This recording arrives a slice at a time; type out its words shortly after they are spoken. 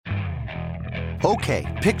Okay,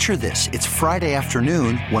 picture this. It's Friday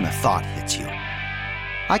afternoon when a thought hits you.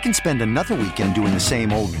 I can spend another weekend doing the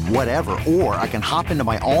same old whatever, or I can hop into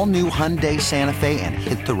my all-new Hyundai Santa Fe and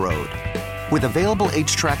hit the road. With available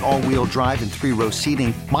H-Track all-wheel drive and 3-row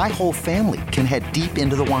seating, my whole family can head deep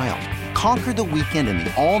into the wild. Conquer the weekend in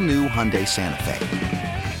the all-new Hyundai Santa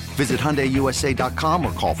Fe. Visit HyundaiUSA.com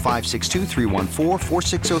or call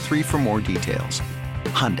 562-314-4603 for more details.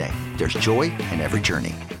 Hyundai, there's joy in every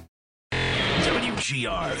journey.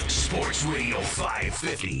 WGR Sports Radio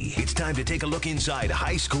 550. It's time to take a look inside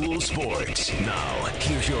high school sports. Now,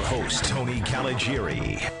 here's your host, Tony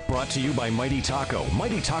Caligiuri. Brought to you by Mighty Taco.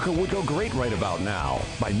 Mighty Taco would go great right about now.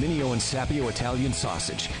 By Mineo and Sapio Italian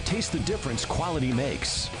Sausage. Taste the difference quality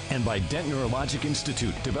makes. And by Dent Neurologic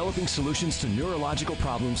Institute, developing solutions to neurological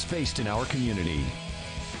problems faced in our community.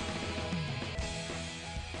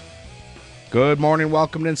 Good morning.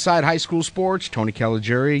 Welcome to Inside High School Sports. Tony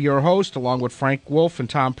Caligiuri, your host, along with Frank Wolf and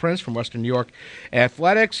Tom Prince from Western New York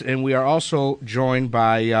Athletics. And we are also joined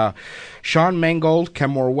by Sean Mangold,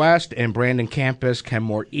 Kenmore West, and Brandon Campus,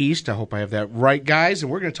 Kenmore East. I hope I have that right, guys.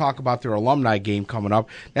 And we're going to talk about their alumni game coming up.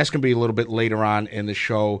 That's going to be a little bit later on in the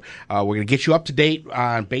show. We're going to get you up to date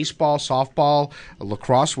on baseball, softball,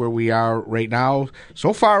 lacrosse, where we are right now.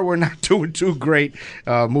 So far, we're not doing too great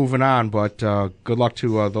moving on, but good luck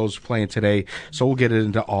to those playing today. So we'll get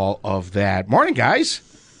into all of that. Morning, guys.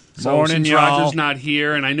 So Morning, since y'all. Roger's not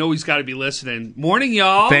here, and I know he's got to be listening. Morning,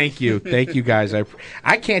 y'all. Thank you, guys.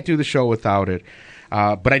 I can't do the show without it,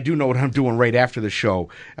 but I do know what I'm doing right after the show.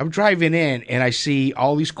 I'm driving in, and I see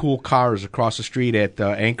all these cool cars across the street at the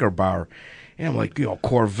Anchor Bar. And I'm like,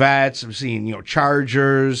 Corvettes. I'm seeing,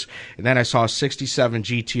 Chargers. And then I saw a 67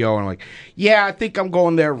 GTO. And I'm like, yeah, I think I'm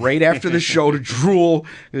going there right after the show to drool.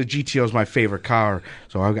 The GTO is my favorite car.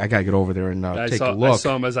 So I got to get over there and take a look. I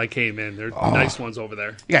saw them as I came in. They're nice ones over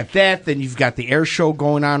there. You got that. Then you've got the air show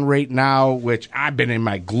going on right now, which I've been in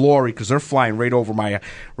my glory because they're flying right over my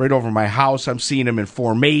house. I'm seeing them in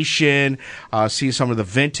formation, seeing some of the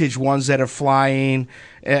vintage ones that are flying.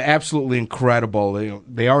 Absolutely incredible.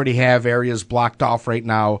 They already have areas blocked off right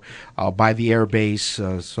now by the air base,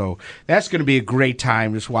 so that's going to be a great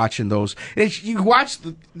time just watching those. You watch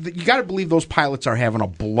you got to believe those pilots are having a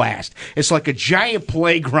blast. It's like a giant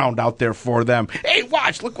playground out there for them. Hey,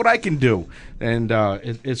 watch! Look what I can do, and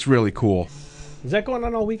it's really cool. Is that going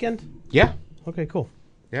on all weekend? Yeah. Okay, cool.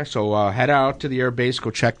 Yeah, so head out to the air base,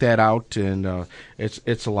 go check that out, and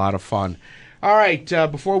it's a lot of fun. All right,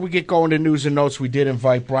 before we get going to news and notes, we did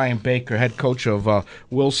invite Brian Baker, head coach of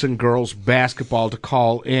Wilson girls basketball, to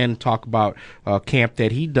call in, talk about camp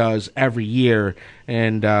that he does every year,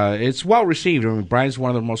 and it's well received. I mean, Brian's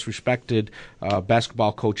one of the most respected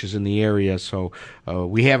basketball coaches in the area, so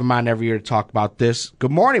we have him on every year to talk about this.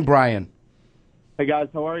 Good morning, Brian. Hey, guys,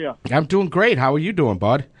 how are you? I'm doing great. How are you doing,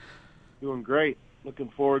 bud? Doing great. Looking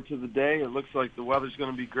forward to the day. It looks like the weather's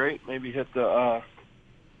going to be great. Maybe hit the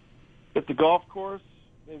golf course,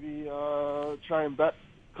 maybe try and bet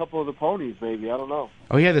a couple of the ponies, maybe. I don't know.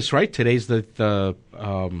 Oh, yeah, that's right. Today's the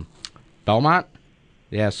Belmont.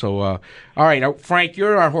 Yeah, so, all right, Frank,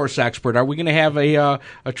 you're our horse expert. Are we going to have a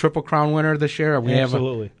Triple Crown winner this year?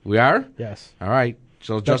 Absolutely. We are? Yes. All right.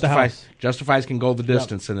 So Justifies can go the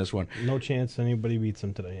distance in this one. No chance anybody beats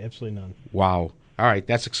them today. Absolutely none. Wow. All right,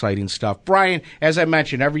 that's exciting stuff. Brian, as I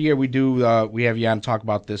mentioned, every year we have you on to talk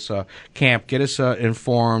about this camp. Get us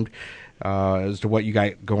informed as to what you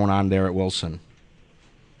got going on there at Wilson.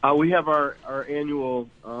 We have our annual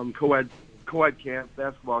co-ed camp,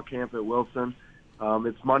 basketball camp at Wilson.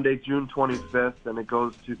 It's Monday, June 25th, and it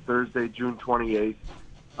goes to Thursday, June 28th.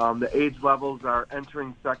 The age levels are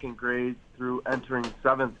entering second grade through entering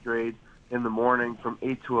seventh grade in the morning from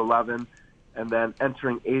 8 to 11, and then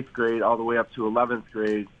entering eighth grade all the way up to 11th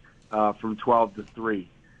grade from 12 to 3.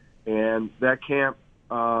 And that camp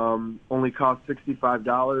only costs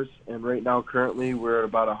 $65, and right now currently we're at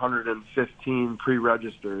about 115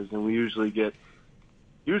 pre-registers, and we usually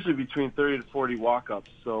between 30 to 40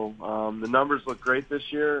 walk-ups. So the numbers look great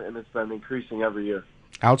this year, and it's been increasing every year.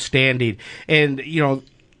 Outstanding. And,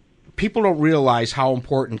 people don't realize how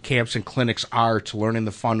important camps and clinics are to learning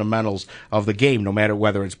the fundamentals of the game, no matter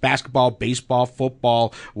whether it's basketball, baseball,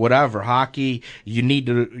 football, whatever, hockey. You need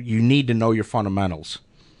to know your fundamentals.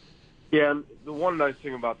 Yeah, and the one nice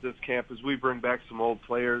thing about this camp is we bring back some old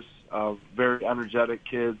players, very energetic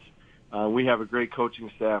kids. We have a great coaching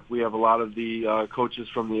staff. We have a lot of the coaches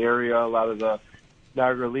from the area, a lot of the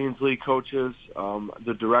Niagara Orleans League coaches.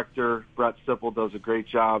 The director, Brett Sipple, does a great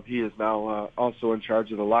job. He is now also in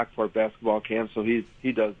charge of the Lockport basketball camp, so he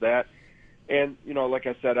does that. And, like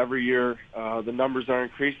I said, every year the numbers are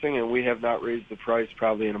increasing, and we have not raised the price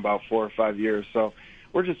probably in about 4 or 5 years. So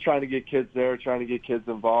we're just trying to get kids there, trying to get kids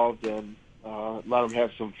involved, and let them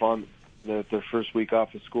have some fun their first week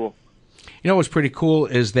off of school. What's pretty cool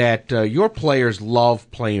is that your players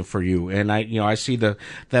love playing for you, and I see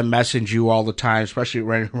them message you all the time, especially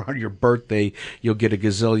right around your birthday. You'll get a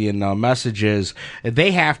gazillion messages.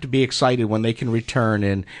 They have to be excited when they can return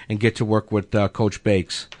and get to work with Coach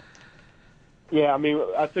Bakes. Yeah,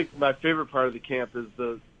 I think my favorite part of the camp is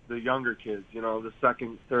the younger kids, the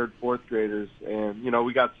second, third, fourth graders. And,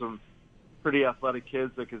 we got some pretty athletic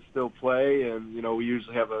kids that can still play. And, we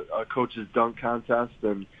usually have a coach's dunk contest.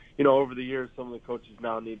 And, over the years, some of the coaches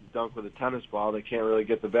now need to dunk with a tennis ball. They can't really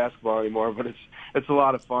get the basketball anymore, but it's a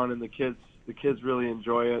lot of fun, and the kids really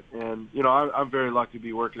enjoy it. And, I'm very lucky to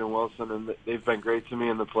be working in Wilson, and they've been great to me,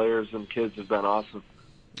 and the players and kids have been awesome.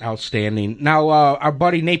 Outstanding. Now, our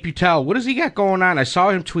buddy Nate Butel, what does he got going on? I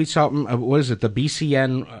saw him tweet something. What is it, the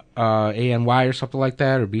BCN ANY or something like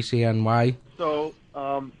that, or BCNY? So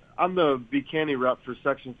I'm the Buchanan rep for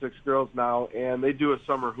Section 6 girls now, and they do a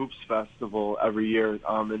summer hoops festival every year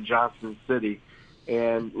in Johnson City.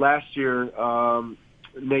 And last year,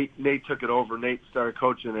 Nate took it over. Nate started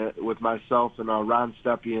coaching it with myself and Ron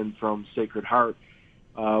Stepien from Sacred Heart.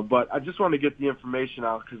 But I just want to get the information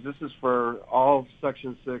out because this is for all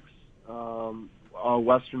Section 6, all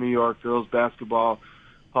Western New York girls basketball,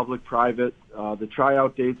 public, private. The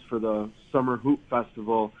tryout dates for the Summer Hoop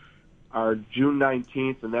Festival are June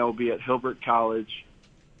 19th, and that will be at Hilbert College.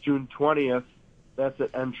 June 20th, that's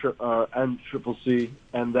at NCCC,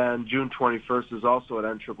 and then June 21st is also at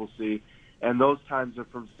NCCC. And those times are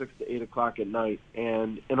from 6 to 8 o'clock at night.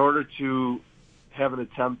 And in order to have an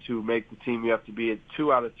attempt to make the team, you have to be at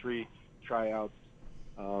 2 out of 3 tryouts.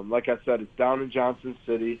 Like I said, it's down in Johnson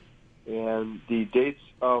City, and the dates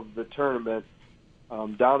of the tournament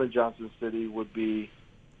down in Johnson City would be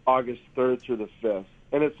August 3rd through the 5th.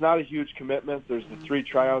 And it's not a huge commitment. There's the 3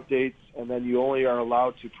 tryout dates, and then you only are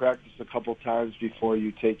allowed to practice a couple times before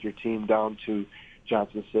you take your team down to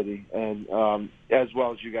Johnson City. And as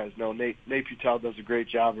well as you guys know, Nate Butel does a great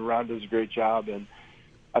job, and Ron does a great job, and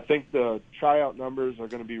I think the tryout numbers are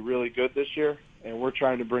going to be really good this year, and we're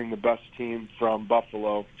trying to bring the best team from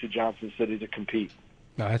Buffalo to Johnson City to compete.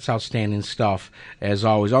 No, that's outstanding stuff, as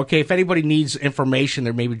always. Okay, if anybody needs information,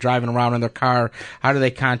 they're maybe driving around in their car, how do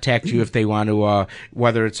they contact you if they want to,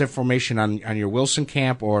 whether it's information on your Wilson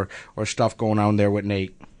camp or stuff going on there with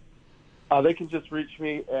Nate? They can just reach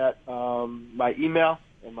me at my email,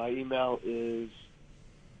 and my email is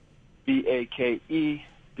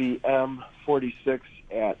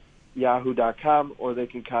bakebm46@yahoo.com, or they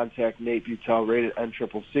can contact Nate Butel right at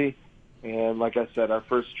NCCC. And like I said, our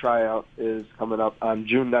first tryout is coming up on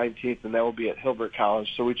June 19th, and that will be at Hilbert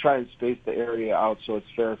College. So we try and space the area out so it's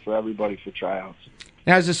fair for everybody for tryouts.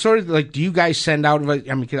 Now, is it sort of like, do you guys send out,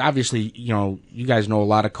 because obviously, you guys know a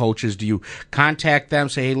lot of coaches. Do you contact them,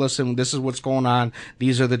 say, hey, listen, this is what's going on.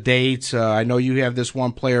 These are the dates. I know you have this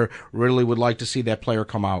one player, really would like to see that player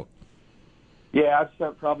come out. Yeah, I've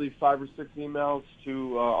sent probably 5 or 6 emails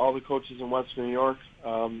to all the coaches in Western New York.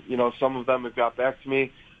 Some of them have got back to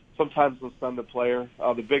me. Sometimes they'll send a player.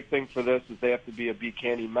 The big thing for this is they have to be a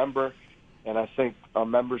Buchanan member, and I think a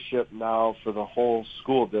membership now for the whole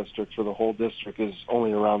school district, for the whole district, is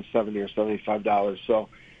only around $70 or $75. So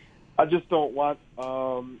I just don't want,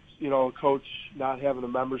 a coach not having a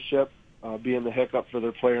membership being the hiccup for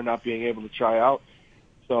their player not being able to try out.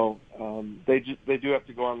 So they do have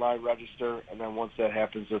to go online, register, and then once that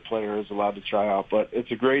happens, their player is allowed to try out. But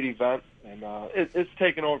it's a great event, and it's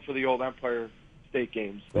taken over for the old Empire State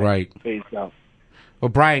Games. Right. Phased out. Well,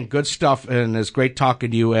 Brian, good stuff, and it's great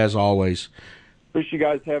talking to you as always. Appreciate you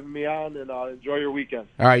guys having me on, and enjoy your weekend.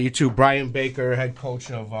 All right, you too. Brian Baker, head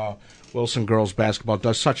coach of Wilson girls basketball,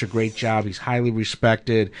 does such a great job. He's highly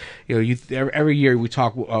respected. Every year we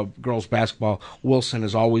talk girls basketball. Wilson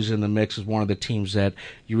is always in the mix as one of the teams that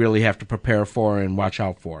you really have to prepare for and watch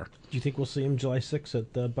out for. Do you think we'll see him July 6th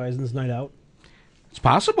at the Bison's Night Out? It's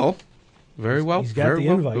possible. Very well. He's got the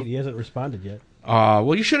invite. He hasn't responded yet.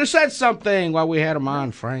 Well, you should have said something while we had him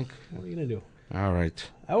on, Frank. What are you going to do? All right.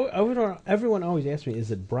 Everyone always asks me, is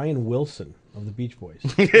it Brian Wilson of the Beach Boys?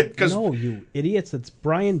 No, you idiots. It's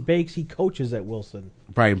Brian Bakes. He coaches at Wilson.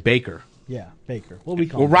 Brian Baker. Yeah, Baker. What we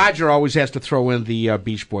call him? Roger always has to throw in the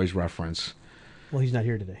Beach Boys reference. Well, he's not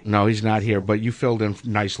here today. No, he's not here, but you filled in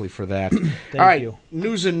nicely for that. Thank All right, you.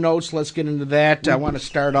 News and notes. Let's get into that. I want to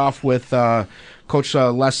start off with Coach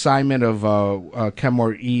Les Simon of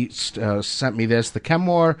Kenmore East sent me this. The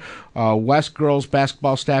Kenmore West girls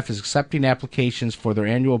basketball staff is accepting applications for their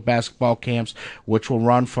annual basketball camps, which will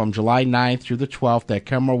run from July 9th through the 12th at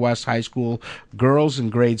Kenmore West High School. Girls in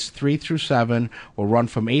grades 3 through 7 will run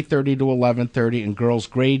from 8:30 to 11:30, and girls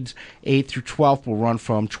grades 8 through 12 will run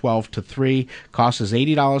from 12 to 3. Cost is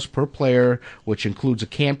 $80 per player, which includes a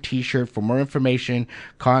camp T-shirt. For more information,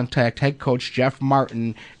 contact head coach Jeff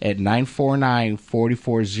Martin at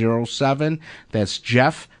 949-4407. That's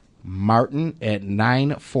Jeff Martin at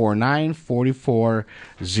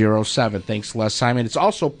 949-4407. Thanks, Les Simon. It's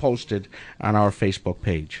also posted on our Facebook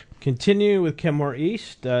page. Continue with Kenmore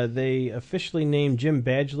East. They officially named Jim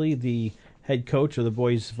Badgley the head coach of the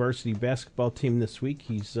boys varsity basketball team this week.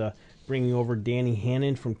 He's bringing over Danny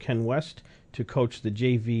Hannon from Ken West to coach the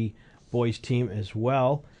JV boys team as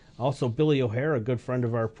well. Also, Billy O'Hare, a good friend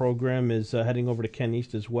of our program, is heading over to Ken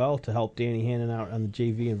East as well to help Danny Hannon out on the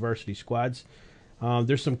JV and varsity squads.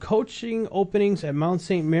 There's some coaching openings at Mount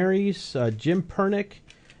St. Mary's. Jim Pernick,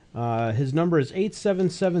 his number is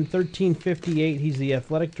 877-1358. He's the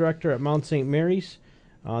athletic director at Mount St. Mary's.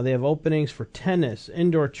 They have openings for tennis,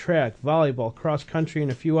 indoor track, volleyball, cross country,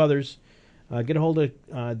 and a few others. Get a hold of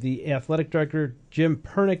the athletic director, Jim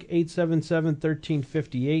Pernick,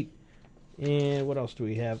 877-1358. And what else do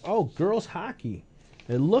we have? Oh, girls hockey.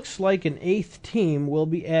 It looks like an 8th team will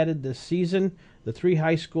be added this season. The 3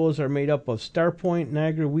 high schools are made up of Starpoint,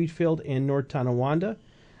 Niagara, Wheatfield, and North Tonawanda.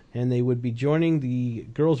 And they would be joining the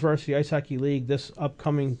Girls Varsity Ice Hockey League this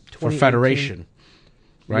upcoming 2018. For Federation,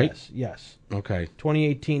 right? Yes. Okay.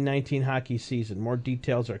 2018-19 hockey season. More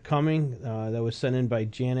details are coming. That was sent in by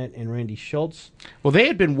Janet and Randy Schultz. Well, they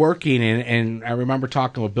had been working, and I remember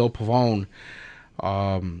talking with Bill Pavone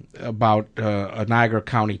about a Niagara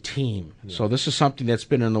County team. Yeah. So this is something that's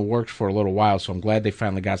been in the works for a little while, so I'm glad they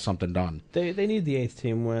finally got something done. They need the 8th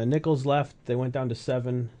team. When Nichols left, they went down to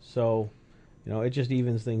 7, so it just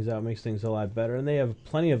evens things out, makes things a lot better. And they have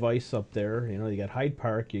plenty of ice up there. You got Hyde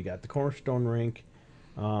Park, you got the Cornerstone Rink,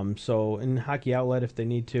 so in Hockey Outlet if they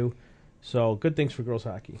need to. So good things for girls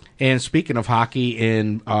hockey. And speaking of hockey,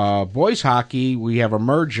 in boys hockey, we have a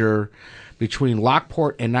merger between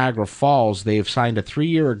Lockport and Niagara Falls. They have signed a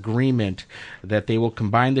 3-year agreement that they will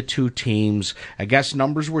combine the 2 teams. I guess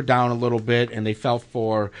numbers were down a little bit, and they felt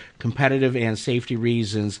for competitive and safety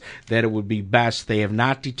reasons that it would be best. They have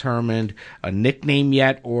not determined a nickname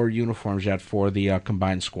yet or uniforms yet for the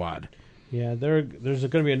combined squad. Yeah, there's going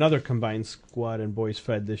to be another combined squad in Boys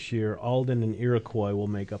Fed this year. Alden and Iroquois will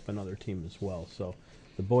make up another team as well. So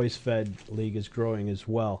the Boys Fed League is growing as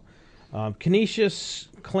well. Canisius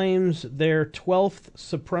claims their 12th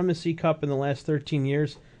Supremacy Cup in the last 13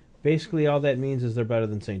 years. Basically, all that means is they're better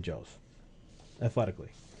than St. Joe's, athletically.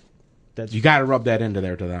 You got to rub that into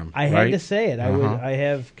there to them. I right? had to say it. I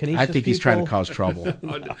have Canisius. I think he's trying to cause trouble.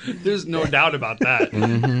 There's no doubt about that.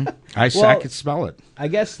 Mm-hmm. I could smell it. I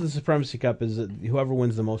guess the Supremacy Cup is that whoever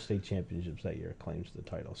wins the most state championships that year claims the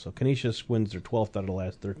title. So Canisius wins their 12th out of the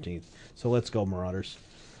last 13th. So let's go, Marauders.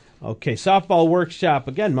 Okay, softball workshop.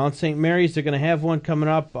 Again, Mount St. Mary's, they're going to have one coming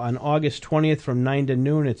up on August 20th from 9 to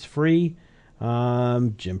noon. It's free.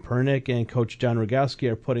 Jim Pernick and Coach John Rogowski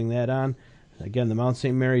are putting that on. Again, the Mount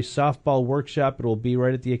St. Mary's softball workshop. It will be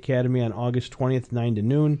right at the Academy on August 20th, 9 to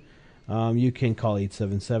noon. You can call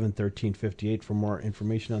 877-1358 for more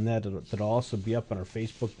information on that. That'll also be up on our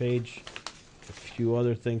Facebook page. A few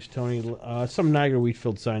other things, Tony. Some Niagara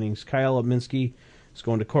Wheatfield signings. Kyle Minsky is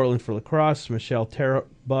going to Cortland for lacrosse. Michelle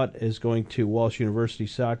Terabut is going to Walsh University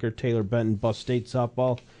soccer. Taylor Benton, Bus State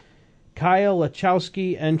softball. Kyle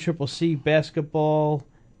Lachowski, NCCC basketball.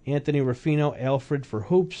 Anthony Ruffino, Alfred for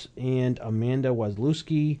hoops. And Amanda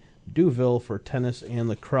Wazlewski, Duville for tennis and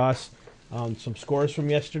lacrosse. Some scores from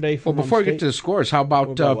yesterday. Well, before we get to the scores, how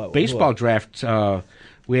about baseball draft?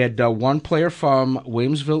 We had one player from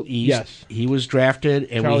Williamsville East. Yes. He was drafted.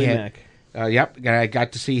 And Charlie we had, Mack. I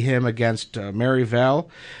got to see him against Maryville.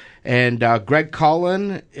 And Greg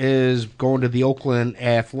Cullen is going to the Oakland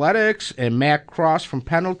Athletics. And Matt Cross from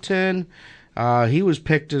Pendleton, he was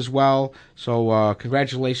picked as well. So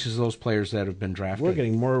congratulations to those players that have been drafted. We're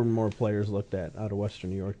getting more and more players looked at out of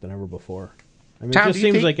Western New York than ever before. I mean, Tom, it just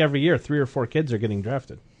seems like every year 3 or 4 kids are getting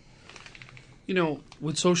drafted.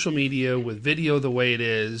 With social media, with video the way it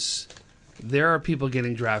is, there are people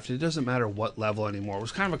getting drafted. It doesn't matter what level anymore. It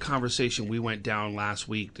was kind of a conversation we went down last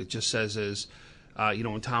week that just says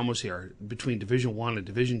when Tom was here, between Division I and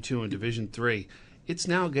Division II and Division III, it's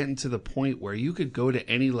now getting to the point where you could go to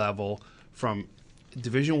any level from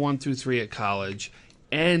Division I through III at college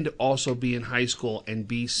and also be in high school and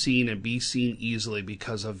be seen easily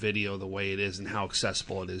because of video the way it is and how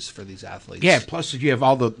accessible it is for these athletes. Yeah, plus you have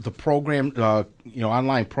all the program,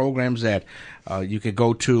 online programs that you could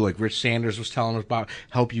go to, like Rich Sanders was telling us about,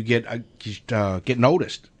 help you get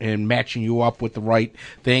noticed and matching you up with the right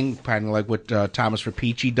thing, kind of like what Thomas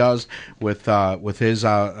Rapici does with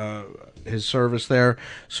his service there.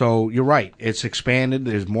 So you're right. It's expanded.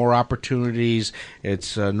 There's more opportunities.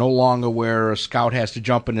 It's no longer where a scout has to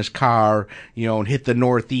jump in his car, and hit the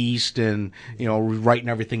Northeast and, writing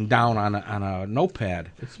everything down on a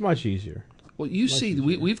notepad. It's much easier. Well,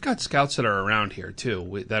 we've got scouts that are around here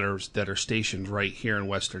too, that are stationed right here in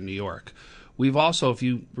Western New York. We've also, if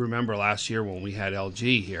you remember last year when we had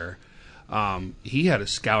LG here, he had a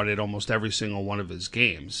scout at almost every single one of his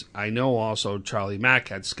games. I know also Charlie Mack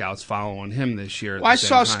had scouts following him this year. Well, I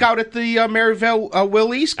saw a scout at the Maryville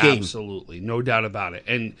Will East game. Absolutely, no doubt about it.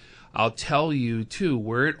 And I'll tell you, too,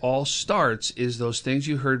 where it all starts is those things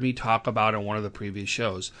you heard me talk about in one of the previous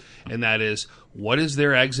shows, and that is, what is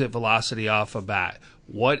their exit velocity off a bat?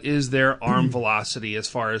 What is their arm velocity as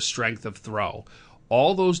far as strength of throw?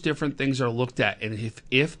 All those different things are looked at, and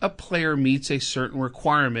if a player meets a certain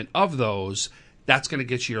requirement of those, that's going to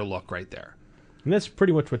get you your look right there. And that's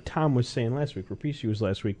pretty much what Tom was saying last week. Rapici was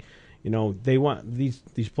last week. They want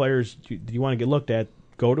these players. Do you want to get looked at?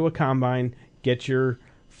 Go to a combine, get your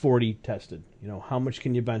 40 tested. How much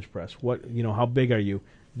can you bench press? What how big are you?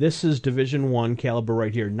 This is Division I caliber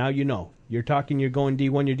right here. Now you're talking. You're going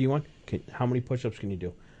D1. You're D1. How many push-ups can you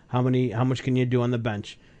do? How much can you do on the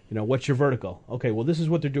bench? What's your vertical? Okay, well, this is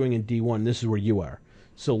what they're doing in D1. This is where you are.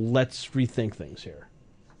 So let's rethink things here.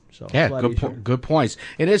 So yeah, good points.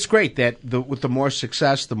 And it's great that with the more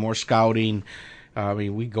success, the more scouting.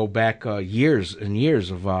 We go back years and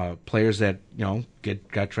years of players that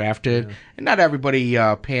got drafted, and not everybody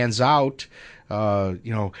pans out. One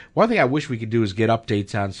thing I wish we could do is get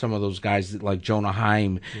updates on some of those guys like Jonah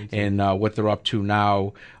Heim and what they're up to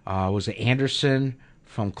now. Was it Anderson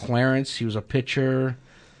from Clarence? He was a pitcher.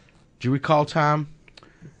 Do you recall, Tom?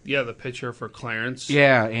 Yeah, the pitcher for Clarence.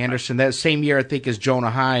 Yeah, Anderson. That same year, I think, as Jonah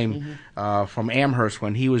Heim from Amherst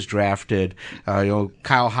when he was drafted.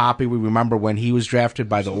 Kyle Hoppy, we remember when he was drafted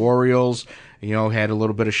by the Orioles. Had a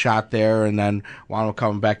little bit of shot there, and then wound up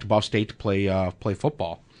coming back to Ball State to play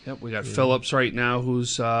football. Yep, we got Phillips right now,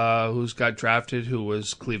 who's got drafted, who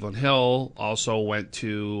was Cleveland Hill. Also went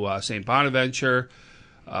to St. Bonaventure.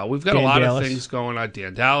 We've got a lot of things going on.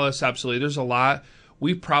 Dan Dallas, absolutely. There's a lot.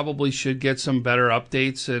 We probably should get some better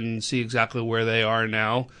updates and see exactly where they are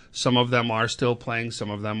now. Some of them are still playing, some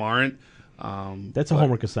of them aren't. That's a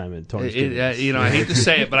homework assignment, Tony. I hate to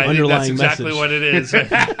say it, but I think that's exactly what it is.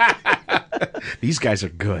 These guys are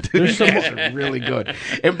good. These guys are really good.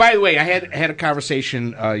 And by the way, I had a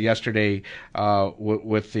conversation yesterday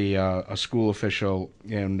with a school official,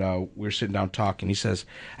 and we were sitting down talking. He says,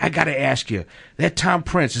 "I got to ask you, that Tom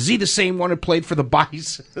Prince, is he the same one who played for the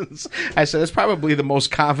Bisons?" I said, "That's probably the most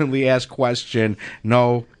commonly asked question."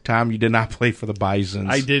 No, Tom, you did not play for the Bisons.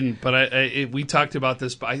 I didn't, but we talked about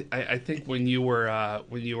this. But I think when you were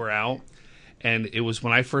out. And it was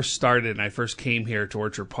when I first started and I first came here to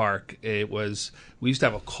Orchard Park, we used to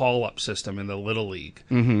have a call-up system in the Little League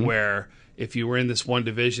where if you were in this one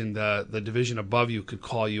division, the division above you could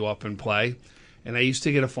call you up and play. And I used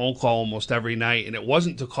to get a phone call almost every night, and it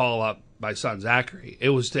wasn't to call up my son Zachary. It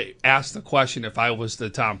was to ask the question if I was the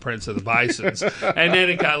Tom Prince of the Bisons. And then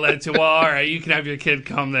it got led to, well, all right, you can have your kid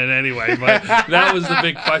come then anyway. But that was the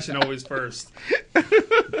big question always first.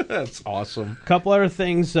 That's awesome. Couple other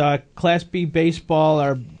things. Class B baseball,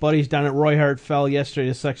 our buddies down at Roy Hart fell yesterday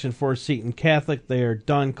to Section 4 Seton Catholic. They are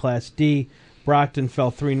done. Class D, Brockton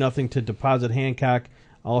fell 3-0 to Deposit Hancock,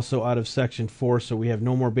 also out of Section 4. So we have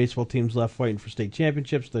no more baseball teams left fighting for state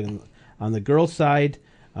championships on the girls' side.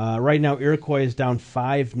 Right now, Iroquois is down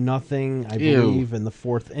 5-0, I believe, in the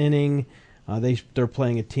fourth inning. They're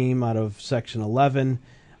playing a team out of Section 11.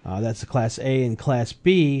 That's the Class A and Class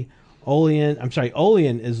B. Olean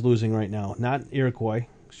is losing right now, not Iroquois.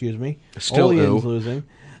 Excuse me. Still Olean's losing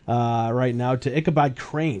right now to Ichabod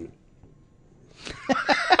Crane.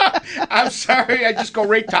 I'm sorry, I just go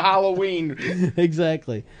right to Halloween.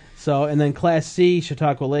 Exactly. So, and then Class C,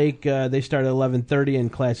 Chautauqua Lake, they start at 11:30,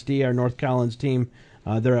 and Class D, our North Collins team,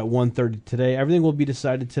 they're at 1:30 today. Everything will be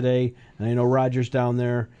decided today, and I know Roger's down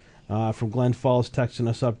there from Glen Falls texting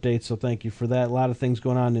us updates, so thank you for that. A lot of things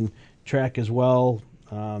going on in track as well.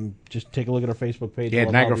 Just take a look at our Facebook page. Yeah,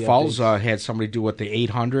 Niagara Falls had somebody do what the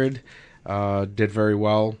 800 did very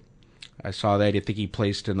well. I saw that. I think he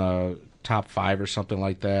placed in the top 5 or something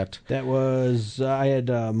like that. That was I had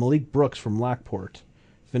Malik Brooks from Lockport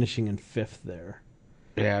finishing in 5th there.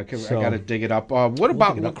 Yeah, I got to dig it up. What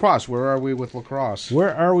about lacrosse? Where are we with lacrosse?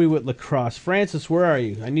 Where are we with lacrosse? Francis, where are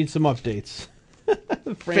you? I need some updates.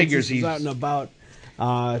 Figures he's out and about.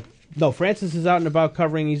 No, Francis is out and about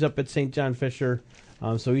covering. He's up at St. John Fisher.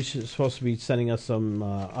 So he's supposed to be sending us some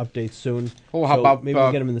updates soon. Oh, how about maybe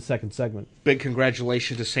we'll get him in the second segment. Big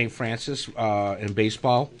congratulations to St. Francis in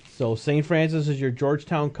baseball. So St. Francis is your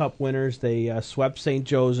Georgetown Cup winners. They swept St.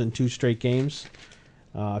 Joe's in 2 straight games.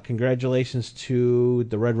 Congratulations to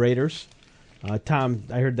the Red Raiders. Tom,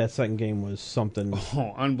 I heard that second game was something.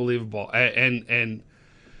 Oh, unbelievable. And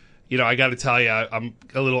you know, I got to tell you, I'm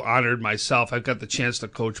a little honored myself. I've got the chance to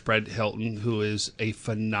coach Brett Hilton, who is a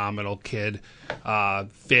phenomenal kid,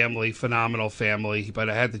 phenomenal family. But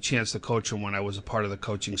I had the chance to coach him when I was a part of the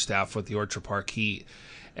coaching staff with the Orchard Park Heat.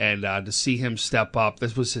 And to see him step up,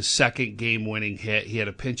 this was his second game-winning hit. He had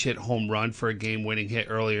a pinch hit home run for a game-winning hit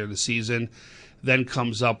earlier in the season. Then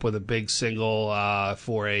comes up with a big single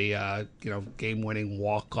for a game-winning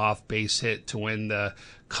walk-off base hit to win the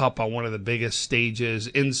Cup on one of the biggest stages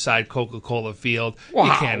inside Coca-Cola Field. Wow.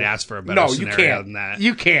 You can't ask for a better scenario than that.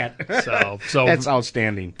 You can't. So That's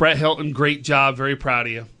outstanding. Brett Hilton, great job. Very proud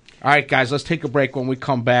of you. All right, guys, let's take a break. When we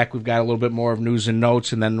come back, we've got a little bit more of news and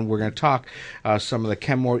notes, and then we're going to talk some of the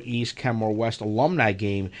Kenmore East, Kenmore West alumni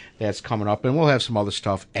game that's coming up, and we'll have some other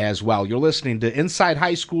stuff as well. You're listening to Inside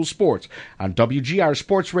High School Sports on WGR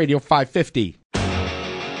Sports Radio 550.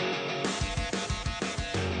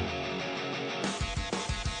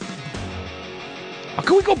 Oh,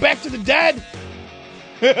 can we go back to the dead?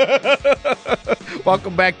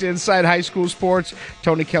 Welcome back to Inside High School Sports.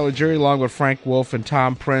 Tony Caligiuri along with Frank Wolf and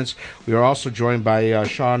Tom Prince. We are also joined by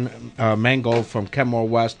Sean Mangold from Kenmore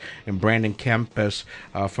West and Brandon Kempis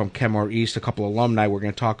from Kenmore East, a couple of alumni. We're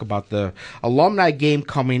going to talk about the alumni game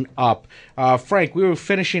coming up. Frank, we were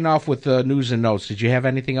finishing off with the news and notes. Did you have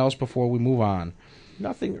anything else before we move on?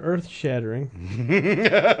 Nothing earth-shattering.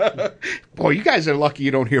 Boy, you guys are lucky you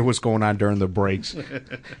don't hear what's going on during the breaks.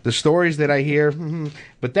 The stories that I hear,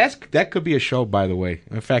 but that could be a show, by the way.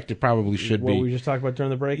 In fact, it probably should be. What we just talked about during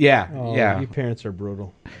the break? Yeah, oh, yeah. You parents are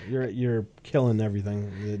brutal. You're killing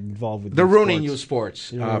everything involved with. They're ruining you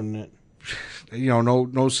sports. You're ruining it. You know,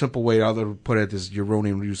 no simple way other to put it is you're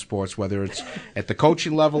ruining youth sports, whether it's at the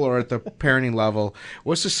coaching level or at the parenting level.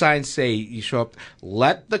 What's the sign say? You show up,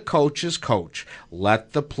 let the coaches coach,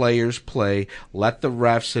 let the players play, let the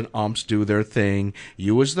refs and umps do their thing.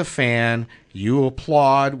 You as the fan, you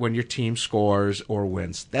applaud when your team scores or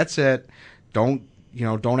wins. That's it. Don't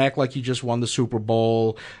act like you just won the Super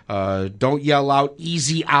Bowl. Don't yell out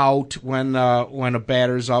 "easy out" when a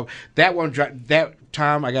batter's up.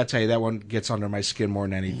 Tom, I got to tell you, that one gets under my skin more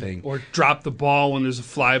than anything. Or drop the ball when there's a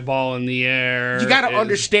fly ball in the air. You got to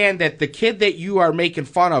understand that the kid that you are making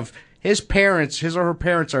fun of, his or her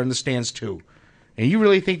parents are in the stands too. And you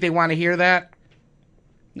really think they want to hear that?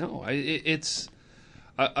 No, it's...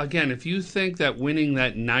 Again, if you think that winning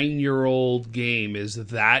that 9-year-old game is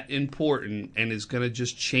that important and is going to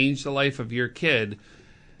just change the life of your kid,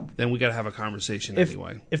 then we got to have a conversation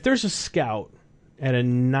anyway. If there's a scout at a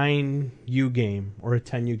 9U game or a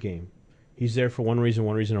 10U game, he's there for one reason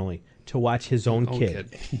only, to watch his own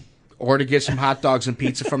kid. Or to get some hot dogs and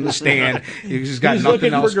pizza from the stand. He's got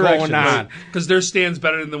nothing else going on. Because their stand's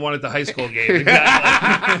better than the one at the high school game.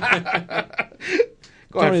 Exactly.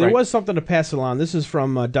 Tony, there was something to pass along. This is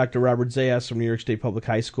from Dr. Robert Zayas from New York State Public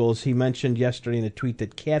High Schools. He mentioned yesterday in a tweet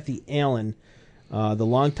that Kathy Allen, the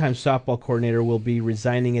longtime softball coordinator, will be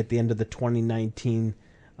resigning at the end of the 2019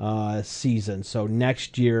 season. So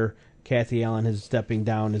next year, Kathy Allen is stepping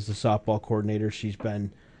down as the softball coordinator. She's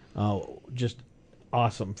been just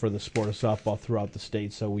awesome for the sport of softball throughout the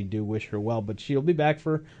state, so we do wish her well. But she'll be back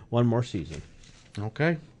for one more season.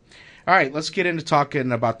 Okay. All right, let's get into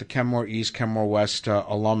talking about the Kenmore East, Kenmore West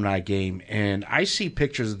alumni game. And I see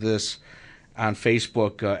pictures of this on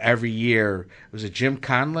Facebook every year. Was it Jim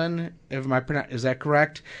Conlon? Is that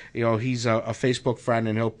correct? You know, he's a Facebook friend,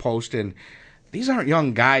 and he'll post. And these aren't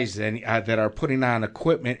young guys that are putting on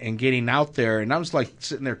equipment and getting out there. And I was like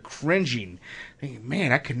sitting there cringing, thinking,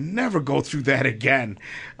 man, I could never go through that again.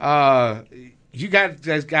 You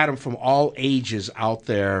guys got them from all ages out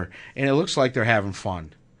there, and it looks like they're having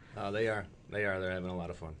fun. They are. They're having a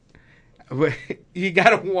lot of fun. You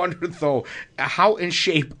got to wonder, though, how in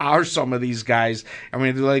shape are some of these guys? I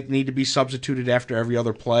mean, do they need to be substituted after every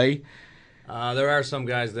other play? There are some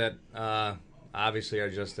guys that obviously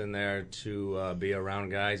are just in there to be around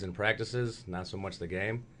guys in practices, not so much the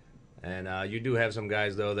game. And you do have some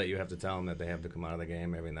guys, though, that you have to tell them that they have to come out of the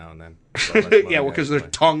game every now and then. So Yeah, because their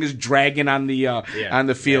tongue is dragging on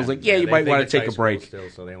the field. You might want to take a break. Still,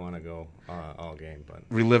 so they want to go all game. But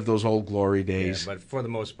relive those old glory days. Yeah, but for the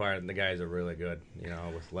most part, the guys are really good,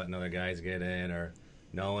 with letting other guys get in or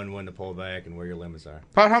knowing when to pull back and where your limits are.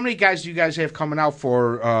 About how many guys do you guys have coming out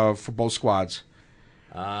for both squads?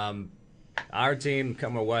 Our team,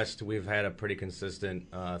 Kenmore West, we've had a pretty consistent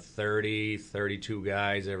 30, 32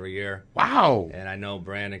 guys every year. Wow. And I know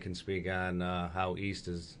Brandon can speak on how East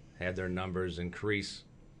has had their numbers increase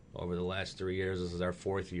over the last 3 years. This is our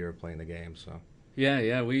 4th year playing the game. So.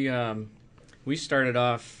 Yeah, we started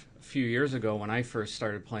off a few years ago when I first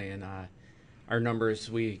started playing. Our numbers,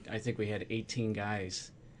 I think we had 18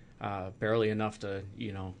 guys, barely enough to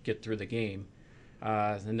get through the game.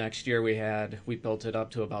 The next year we built it up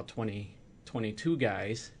to about 22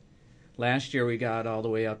 guys. Last year we got all the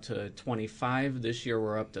way up to 25. This year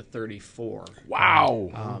we're up to 34.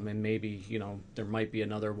 Wow. And maybe, there might be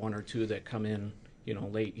another one or two that come in,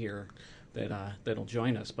 late here that'll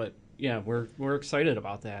join us. But yeah, we're excited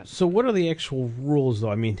about that. So what are the actual rules,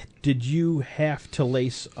 though? I mean, did you have to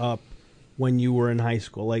lace up when you were in high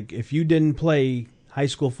school? Like, if you didn't play high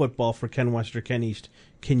school football for Ken West or Ken East,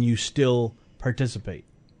 can you still participate?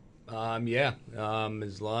 Yeah.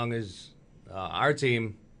 As long as our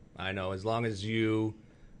team, I know, as long as you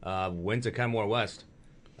went to Kenmore West,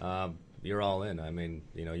 you're all in. I mean,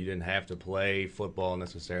 you didn't have to play football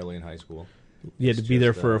necessarily in high school. You had to be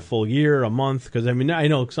there for a full year, a month, because I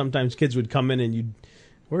know sometimes kids would come in and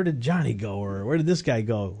where did Johnny go, or where did this guy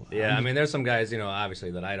go? Yeah, I mean, there's some guys,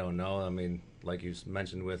 obviously that I don't know. I mean, like you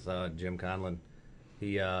mentioned with Jim Conlon,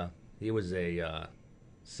 he was a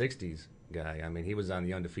 60s guy. I mean, he was on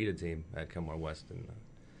the undefeated team at Kenmore West, and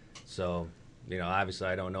so obviously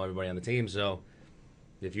I don't know everybody on the team. So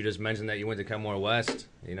if you just mentioned that you went to Kenmore West,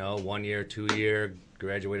 1 year, 2 year,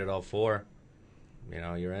 graduated all 4,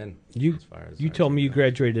 you're in. You told me you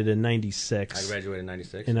graduated in '96. I graduated in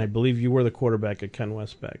 '96, and I believe you were the quarterback at Ken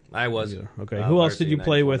West back. I was. Okay. Who else did you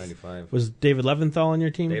play with? 95. Was David Leventhal on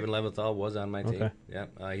your team? David Leventhal was on my team. Okay. Yeah.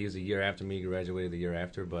 He was a year after me. Graduated the year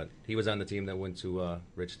after, but he was on the team that went to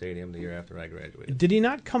Rich Stadium the year after I graduated. Did he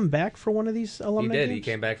not come back for one of these alumni games? He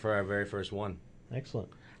came back for our very first one. Excellent.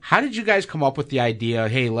 How did you guys come up with the idea,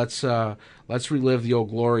 hey, let's relive the old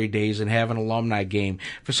glory days and have an alumni game?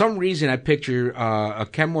 For some reason, I picture a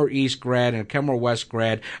Kenmore East grad and a Kenmore West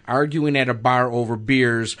grad arguing at a bar over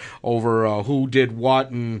beers, over who did what,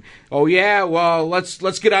 and, oh, yeah, well, let's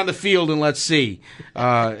get on the field and let's see.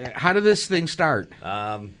 How did this thing start?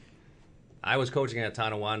 I was coaching at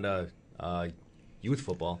Tonawanda youth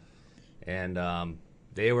football, and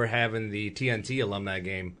they were having the TNT alumni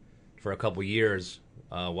game for a couple years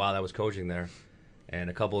while I was coaching there. And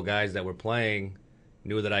a couple of guys that were playing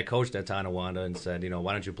knew that I coached at Tonawanda and said,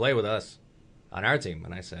 why don't you play with us on our team?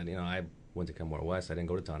 And I said, I went to Kenmore West. I didn't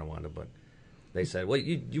go to Tonawanda, but they said, well,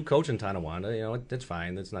 you coach in Tonawanda. It's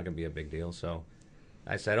fine. It's not going to be a big deal. So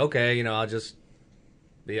I said, okay,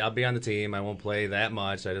 I'll be on the team. I won't play that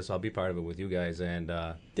much. I'll be part of it with you guys. And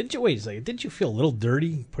wait a second? Didn't you feel a little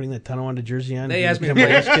dirty putting that Tonawanda jersey on? They asked me to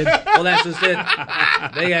play. Well, that's just it.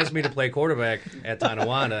 They asked me to play quarterback at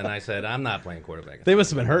Tonawanda, and I said I'm not playing quarterback. They must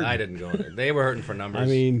have been hurting. I didn't go there. They were hurting for numbers. I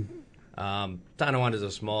mean, Tonawanda is a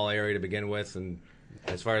small area to begin with, and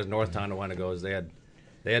as far as North Tonawanda goes, they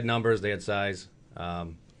had numbers, they had size.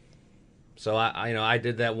 So I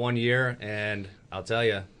did that 1 year, and I'll tell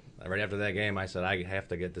you, right after that game, I said I have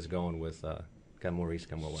to get this going with Kenmore East,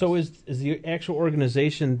 Kenmore West. So is the actual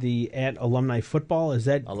organization the Alumni Football? Is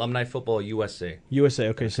that Alumni Football USA? USA.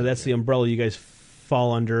 Okay, so that's the umbrella you guys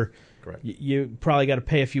fall under. Correct. You probably got to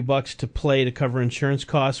pay a few bucks to play to cover insurance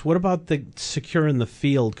costs. What about the securing the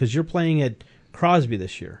field? Because you're playing at Crosby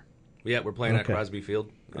this year. Yeah, we're playing at Crosby Field.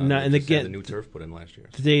 And the new turf put in last year.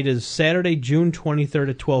 The date is Saturday, June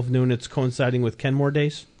 23rd at 12 noon. It's coinciding with Kenmore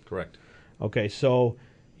Days? Correct. Okay, so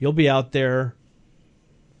you'll be out there.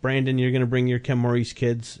 Brandon, you're going to bring your Kenmore East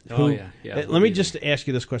kids. Yeah. Let me just ask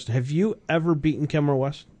you this question. Have you ever beaten Kenmore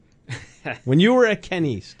West? When you were at Ken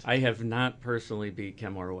East? I have not personally beat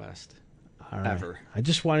Kenmore West. All right. Ever. I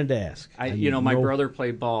just wanted to ask. My brother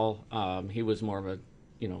played ball. He was more of a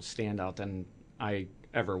standout than I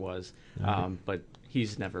ever was. But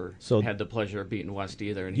he's never had the pleasure of beating West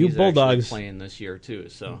either. And he's Bulldogs actually playing this year too.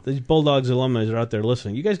 So these Bulldogs alumni are out there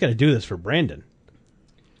listening. You guys got to do this for Brandon.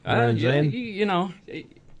 They got to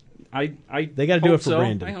do it for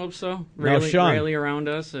Brandon. I hope so. Sean, rally around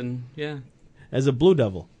us, and yeah. As a Blue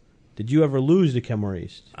Devil, did you ever lose to Kenmore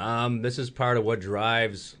East? This is part of what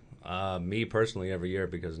drives me personally every year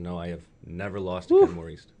because I have never lost to Kenmore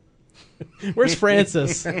East. Where's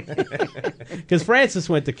Francis? Because Francis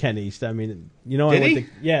went to Ken East. I mean, you know, Did I went he? to,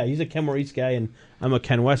 yeah, he's a Kenmore East guy, and I'm a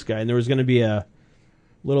Ken West guy. And there was going to be a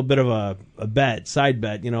little bit of a bet, side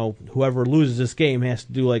bet. You know, whoever loses this game has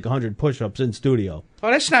to do like 100 push-ups in studio.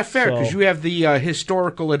 Oh, that's not fair because So- you have the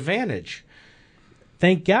historical advantage.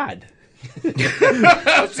 Thank God.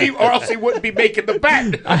 Or else he wouldn't be making the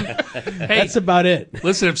bet. That's about it.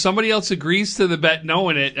 Listen, if somebody else agrees to the bet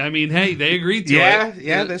knowing it, I mean, hey, they agreed to it.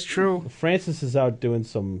 Yeah, that's true. Francis is out doing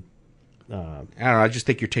some. I don't know. I just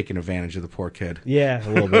think you're taking advantage of the poor kid. Yeah, a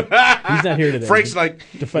little bit. He's not here today. Frank's like,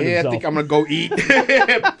 Defend yeah, I himself. think I'm going to go eat.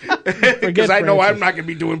 Because I know Francis. I'm not going to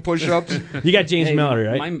be doing push-ups. You got James Hey, Mallory,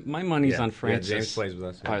 right? My money's on Francis. Yeah, James plays with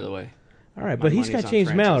us. By the way. All right, My but he's money's got on James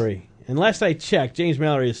Francis. Mallory. And last I checked, James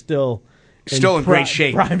Mallory is still in great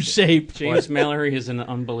shape. Prime shape. James Mallory is an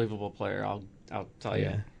unbelievable player. I'll tell you.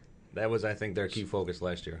 Yeah. That was, I think, their key focus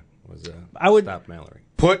last year was stop Mallory.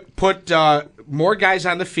 Put more guys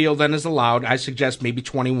on the field than is allowed. I suggest maybe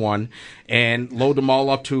 21, and load them all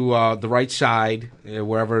up to the right side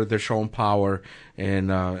wherever they're showing power,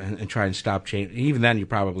 and try and stop change. Even then, you're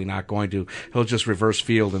probably not going to. He'll just reverse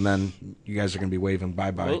field, and then you guys are going to be waving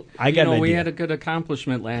bye bye. Well, I got an we idea. had a good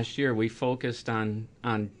accomplishment last year. We focused on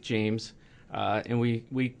James, and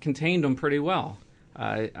we contained him pretty well.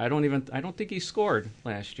 I don't think he scored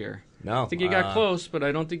last year. No, I think he got close, but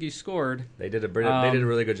I don't think he scored. They did a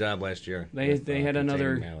really good job last year. They with, had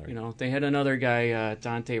another Mallory. they had another guy,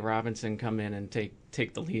 Dante Robinson, come in and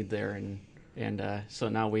take the lead there, and so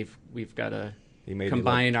now we've got to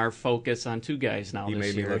combine our focus on two guys now. He this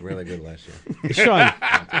made year. me look really good last year. Sean,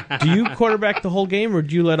 do you quarterback the whole game, or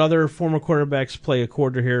do you let other former quarterbacks play a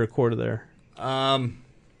quarter here, a quarter there?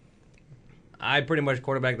 I pretty much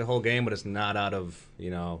quarterback the whole game, but it's not out of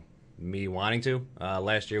me wanting to.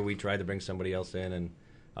 Last year we tried to bring somebody else in, and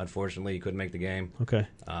unfortunately he couldn't make the game. Okay.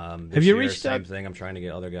 This Have you year, reached same out? thing. I'm trying to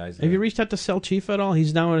get other guys. Have you reached out to Sel Chief at all?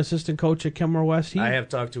 He's now an assistant coach at Kenmore West. I have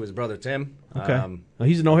talked to his brother Tim. Okay. Well,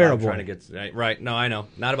 he's an O'Hara boy. Trying to get right. No, I know.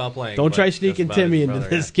 Not about playing. Don't but try just sneaking about Timmy his into brother,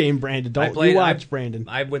 this yeah. game, Brandon. I Don't played- you watch, I- Brandon.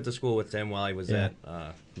 I went to school with Tim while he was Yeah.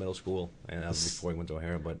 at middle school, and that was before he went to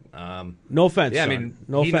O'Hara. But No offense. yeah, I Sean. mean,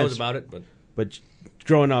 no he offense. knows about it. But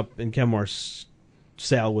growing up in Kenmore,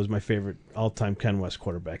 Sal was my favorite all-time Ken West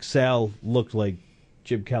quarterback. Sal looked like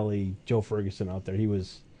Jim Kelly, Joe Ferguson out there. He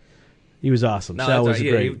was awesome. no, Sal that's was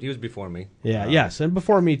right. great. He was before me. Yeah, yes, and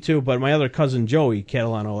before me too. But my other cousin Joey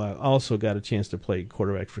Catalano also got a chance to play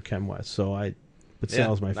quarterback for Ken West. But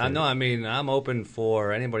Sal's my favorite. No, I mean, I'm open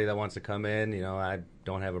for anybody that wants to come in. I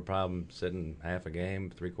don't have a problem sitting half a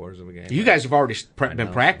game, three-quarters of a game. You guys have already I been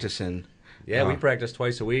know. practicing. Yeah, we practice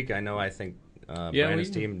twice a week. I think Brandon's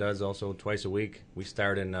we- team does also twice a week. We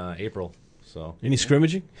start in April, so Any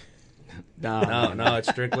scrimmaging? no, it's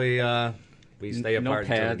strictly we stay No apart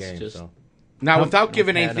until the pads, game. just- So Now, without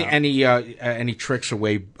giving pad anything, up. any tricks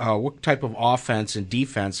away, what type of offense and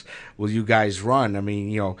defense will you guys run? I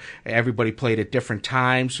mean, everybody played at different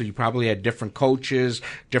times, so you probably had different coaches,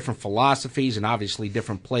 different philosophies, and obviously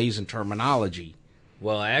different plays and terminology.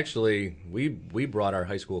 Well, actually, we brought our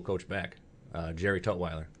high school coach back, Jerry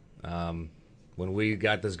Tutwiler. When we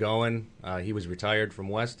got this going, he was retired from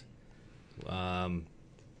West.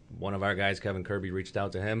 One of our guys, Kevin Kirby, reached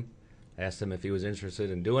out to him, asked him if he was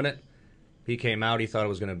interested in doing it. He came out. He thought it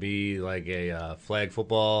was going to be like a flag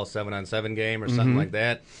football 7-on-7 game or something like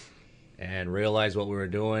that, and realized what we were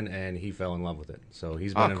doing, and he fell in love with it. So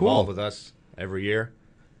he's been cool. involved with us every year.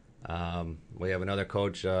 We have another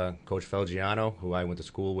coach, Coach Felgiano, who I went to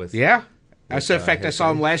school with. Yeah. In fact, I his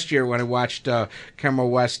saw him team. last year when I watched Kenmore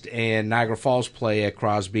West and Niagara Falls play at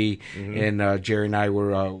Crosby, Mm-hmm. and Jerry and I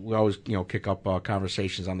we always kick up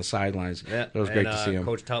conversations on the sidelines. Yeah, It was great to see him.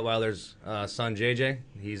 Coach Tutwiler's son, JJ,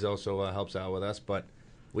 he's also helps out with us. But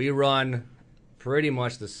we run pretty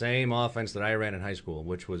much the same offense that I ran in high school,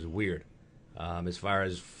 which was weird. As far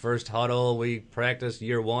as first huddle, we practiced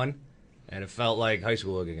year one, and it felt like high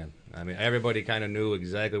school again. I mean, everybody kind of knew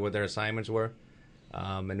exactly what their assignments were.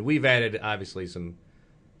 And we've added, obviously, some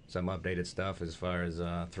updated stuff as far as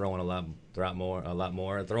throwing a lot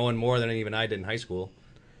more, throwing more than even I did in high school,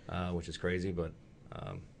 which is crazy. But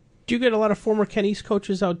Do you get a lot of former Ken East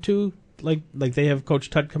coaches out too? Like they have Coach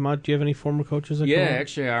Tudd come out. Do you have any former coaches that Yeah, come out?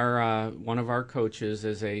 actually, our one of our coaches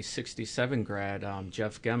is a '67 grad,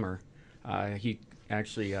 Jeff Gemmer. He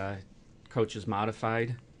actually coaches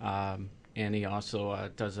modified, and he also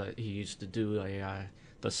he used to do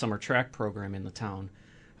the summer track program in the town.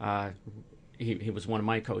 He was one of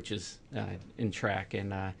my coaches in track,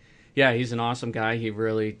 and Yeah, he's an awesome guy. He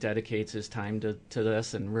really dedicates his time to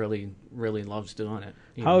this and really loves doing it.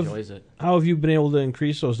 He enjoys it. How have you been able to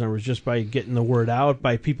increase those numbers? Just by getting the word out,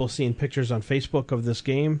 by people seeing pictures on Facebook of this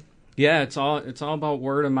game? Yeah, it's all about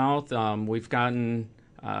word of mouth. We've gotten,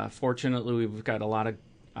 fortunately, we've got a lot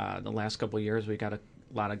of, the last couple of years, we got a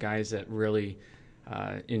lot of guys that really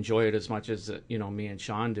enjoy it as much as me and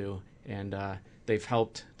Sean do, and they've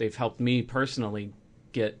helped me personally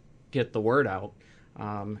get the word out.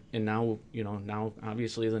 And now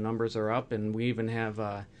obviously the numbers are up, and we even have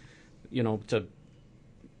to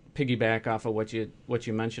piggyback off of what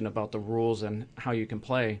you mentioned about the rules and how you can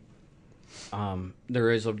play.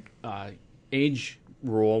 There is a age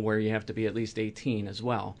rule where you have to be at least 18 as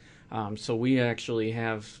well. So we actually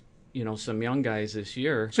have some young guys this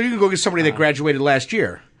year. So you can go get somebody that graduated last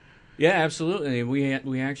year. Yeah, absolutely.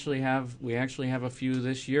 We actually have a few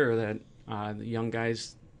this year that the young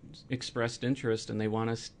guys expressed interest, and they want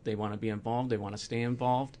to be involved. They want to stay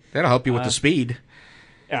involved. That'll help you with the speed.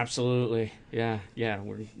 Absolutely, yeah.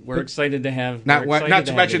 We're excited to have. Not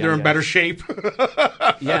to mention they're in better shape.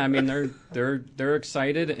 Yeah, I mean they're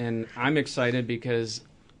excited, and I'm excited because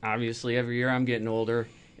obviously every year I'm getting older,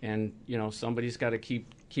 and somebody's got to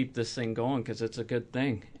keep this thing going because it's a good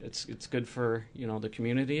thing. It's good for the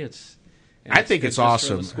community. I think it's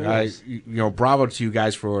awesome. Bravo to you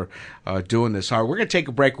guys for doing this. All right, we're going to take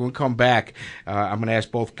a break. When we come back, I'm going to ask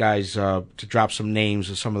both guys to drop some names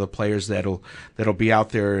of some of the players that'll be out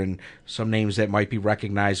there and some names that might be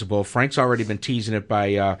recognizable. Frank's already been teasing it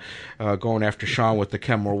by going after Sean with the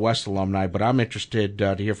Kenmore West alumni, but I'm interested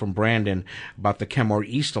to hear from Brandon about the Kenmore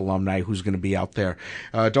East alumni who's going to be out there.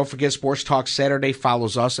 Don't forget, Sports Talk Saturday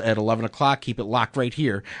follows us at 11 o'clock. Keep it locked right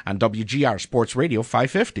here on WGR Sports Radio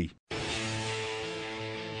 550.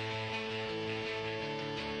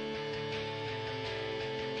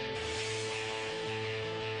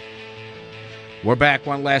 We're back.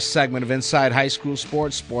 One last segment of Inside High School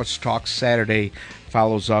Sports. Sports Talk Saturday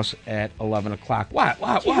follows us at 11 o'clock. What?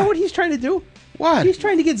 You know what he's trying to do? What? He's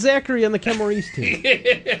trying to get Zachary on the Kenmore East team. Did you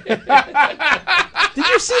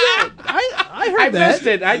see that? I heard that. I missed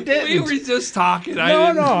it. I didn't. We were just talking. No,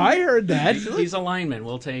 I heard that. He's a lineman.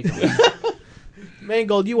 We'll take him.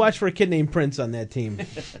 Mangold, you watch for a kid named Prince on that team.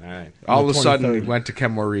 All right. All of a sudden, we went to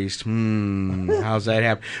Kenmore East. How's that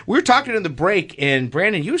happen? We were talking in the break, and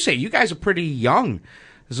Brandon, you say you guys are pretty young.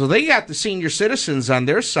 So they got the senior citizens on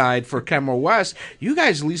their side for Kenmore West. You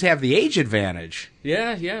guys at least have the age advantage.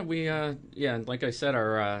 Yeah. We like I said,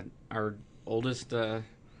 our oldest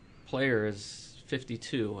player is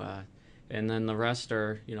 52, and then the rest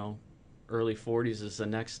are early 40s is the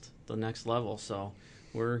next level. So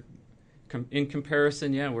we're in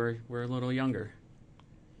comparison, we're a little younger.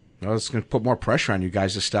 Well, it's going to put more pressure on you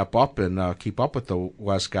guys to step up and keep up with the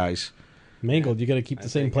West guys. Mangold, you got to keep the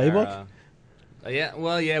same playbook?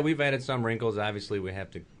 We've added some wrinkles. Obviously, we have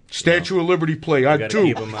to... Statue of Liberty play, I do.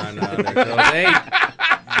 Keep them on their toes.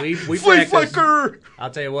 Hey, we Flea practice. Flicker!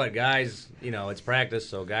 I'll tell you what, guys, it's practice,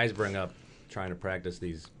 so guys bring up trying to practice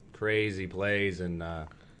these crazy plays, and...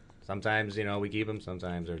 sometimes, we keep them.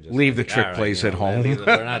 Sometimes they're just leave the trick plays at home.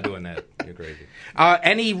 We're not doing that. You're crazy.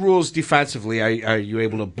 Any rules defensively? Are you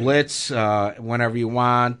able to blitz whenever you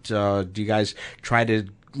want? Do you guys try to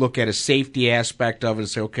look at a safety aspect of it and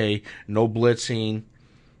say, okay, no blitzing?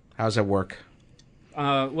 How's that work?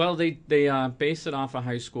 Well, they base it off of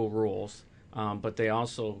high school rules, but they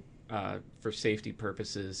also, for safety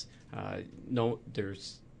purposes,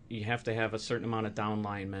 you have to have a certain amount of down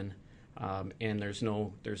linemen. And there's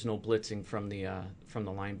no blitzing from the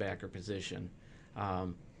linebacker position.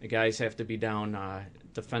 The guys have to be down.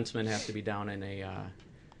 Defensemen have to be down in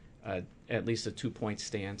at least a 2-point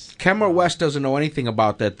stance. Kenmore West doesn't know anything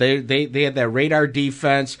about that. They had that radar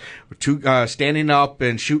defense, standing up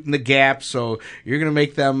and shooting the gap. So you're going to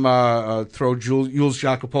make them throw Jules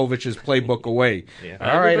Jakupovic's playbook away. Yeah.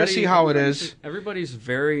 All right, I see how it is. Everybody's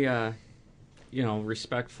very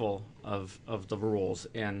respectful of the rules,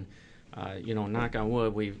 and knock on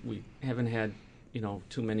wood, we haven't had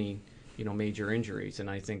too many major injuries, and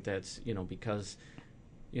I think that's because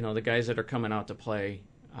the guys that are coming out to play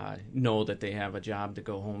know that they have a job to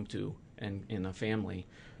go home to and a family,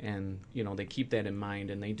 and they keep that in mind,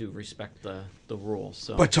 and they do respect the rules.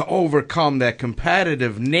 So, but to overcome that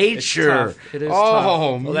competitive nature, it's tough. It is tough.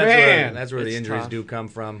 Well, Man, that's where the injuries tough. do come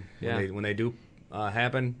from. Yeah. When they do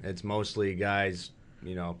happen, it's mostly guys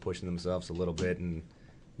pushing themselves a little bit, and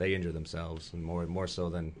they injure themselves, and more so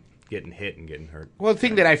than getting hit and getting hurt. Well, the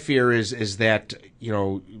thing that I fear is that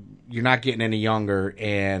you're not getting any younger,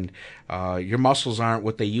 and your muscles aren't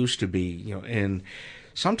what they used to be. And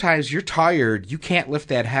sometimes you're tired, you can't lift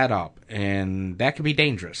that head up, and that can be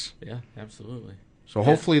dangerous. Yeah, absolutely. So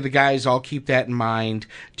hopefully the guys all keep that in mind.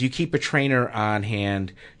 Do you keep a trainer on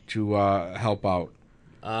hand to help out?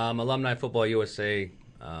 Alumni Football USA,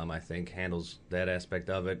 I think, handles that aspect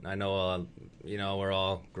of it. I know, we're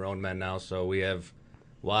all grown men now, so we have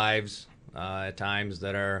wives at times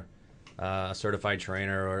that are a certified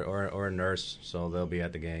trainer or a nurse, so they'll be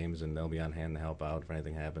at the games and they'll be on hand to help out if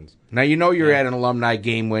anything happens. Now, you're at an alumni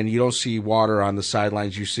game when you don't see water on the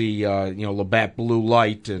sidelines. You see, Labatt blue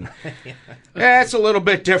light, and that's a little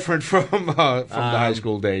bit different from the high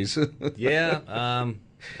school days. Yeah.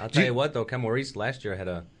 I'll tell you what, though, Kenmore East last year had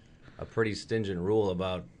a pretty stringent rule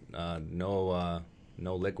about no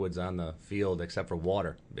liquids on the field except for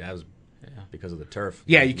water. That was because of the turf.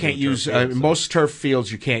 Yeah, you can't use most turf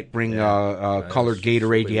fields. You can't bring colored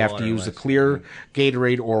Gatorade. You have to use the clear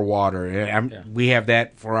Gatorade or water. We have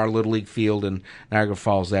that for our Little League field in Niagara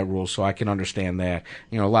Falls. That rule, so I can understand that.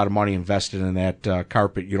 A lot of money invested in that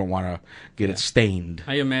carpet. You don't want to get it stained.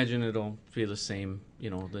 I imagine it'll be the same,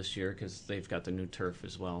 this year because they've got the new turf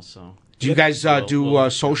as well. So, do you guys do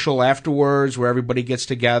social afterwards where everybody gets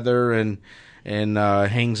together and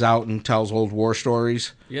hangs out and tells old war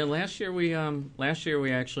stories? Yeah, last year we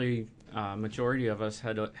actually majority of us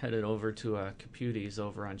headed over to Caputi's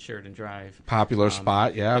over on Sheridan Drive. Popular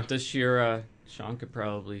spot, yeah. But this year, Sean could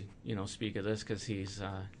probably speak of this because he's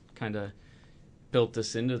kind of built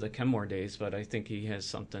this into the Kenmore days. But I think he has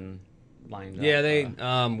something lined up. Yeah, they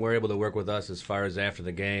were able to work with us as far as after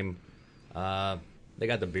the game. They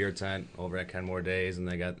got the beer tent over at Kenmore Days, and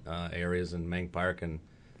they got areas in Mank Park, and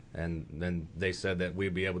then they said that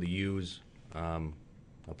we'd be able to use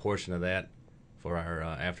a portion of that for our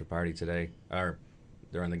after party today, or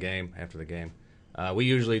during the game, after the game. We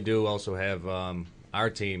usually do also have our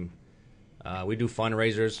team. We do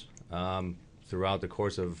fundraisers throughout the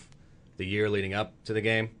course of the year leading up to the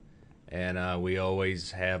game, and we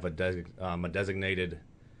always have a designated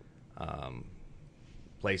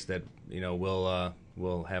place that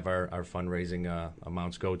we'll have our fundraising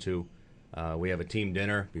amounts go to. We have a team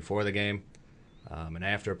dinner before the game, an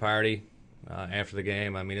after party after the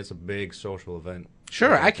game. I mean, it's a big social event.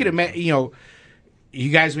 Sure, I could imagine. You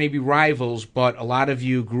guys may be rivals, but a lot of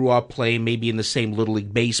you grew up playing maybe in the same Little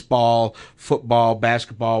League baseball, football,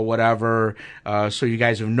 basketball, whatever. So you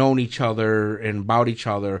guys have known each other and about each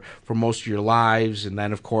other for most of your lives. And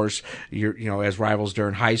then, of course, you're as rivals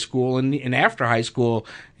during high school. And after high school,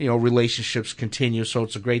 relationships continue. So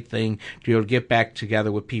it's a great thing to be able to get back together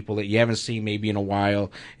with people that you haven't seen maybe in a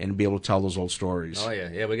while and be able to tell those old stories. Oh, yeah.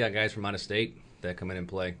 Yeah, we got guys from out of state that come in and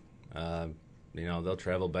play. They'll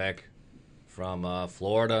travel back from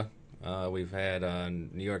Florida. We've had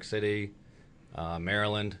New York City,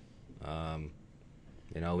 Maryland.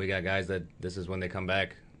 We got guys that this is when they come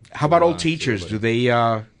back. How about old teachers? Do they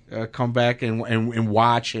come back and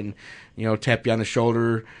watch and tap you on the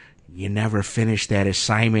shoulder? You never finished that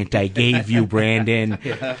assignment I gave you, Brandon.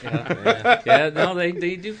 No,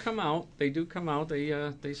 they do come out. They do come out.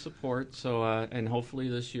 They support. So and hopefully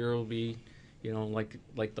this year will be,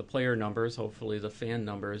 like the player numbers. Hopefully the fan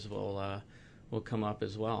numbers will come up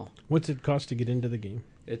as well. What's it cost to get into the game?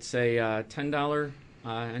 It's a $10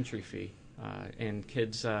 entry fee, and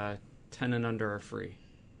kids 10 and under are free.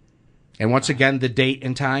 And once again, the date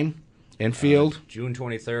and time and field? June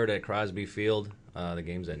 23rd at Crosby Field. The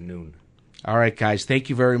game's at noon. All right, guys. Thank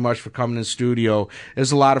you very much for coming in the studio. It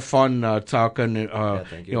was a lot of fun talking,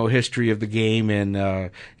 history of the game,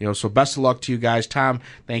 and so best of luck to you guys. Tom,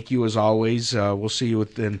 thank you as always. We'll see you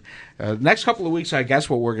within next couple of weeks. I guess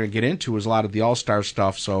what we're going to get into is a lot of the All-Star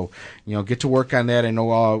stuff. So get to work on that. I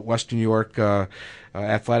know Western New York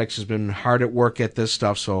Athletics has been hard at work at this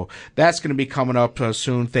stuff, so that's going to be coming up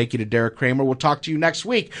soon. Thank you to Derek Kramer. We'll talk to you next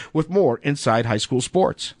week with more Inside High School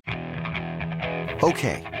Sports.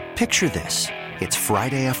 Okay. Picture this. It's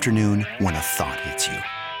Friday afternoon when a thought hits you.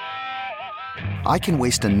 I can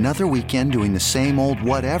waste another weekend doing the same old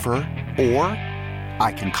whatever, or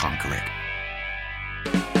I can conquer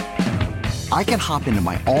it. I can hop into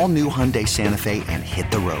my all-new Hyundai Santa Fe and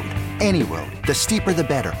hit the road. Any road. The steeper the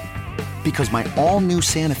better. Because my all-new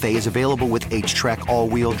Santa Fe is available with H-Track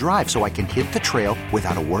all-wheel drive, so I can hit the trail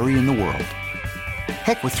without a worry in the world.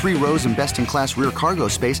 Heck, with 3 rows and best-in-class rear cargo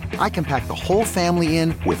space, I can pack the whole family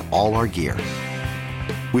in with all our gear.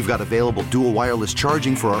 We've got available dual wireless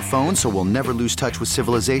charging for our phones, so we'll never lose touch with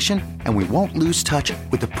civilization, and we won't lose touch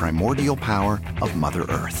with the primordial power of Mother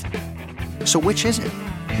Earth. So which is it?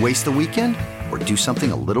 Waste the weekend or do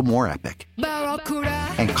something a little more epic?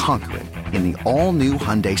 And conquer it in the all-new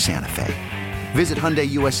Hyundai Santa Fe. Visit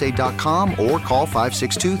HyundaiUSA.com or call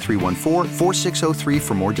 562-314-4603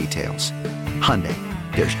 for more details. Hyundai,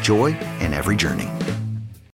 there's joy in every journey.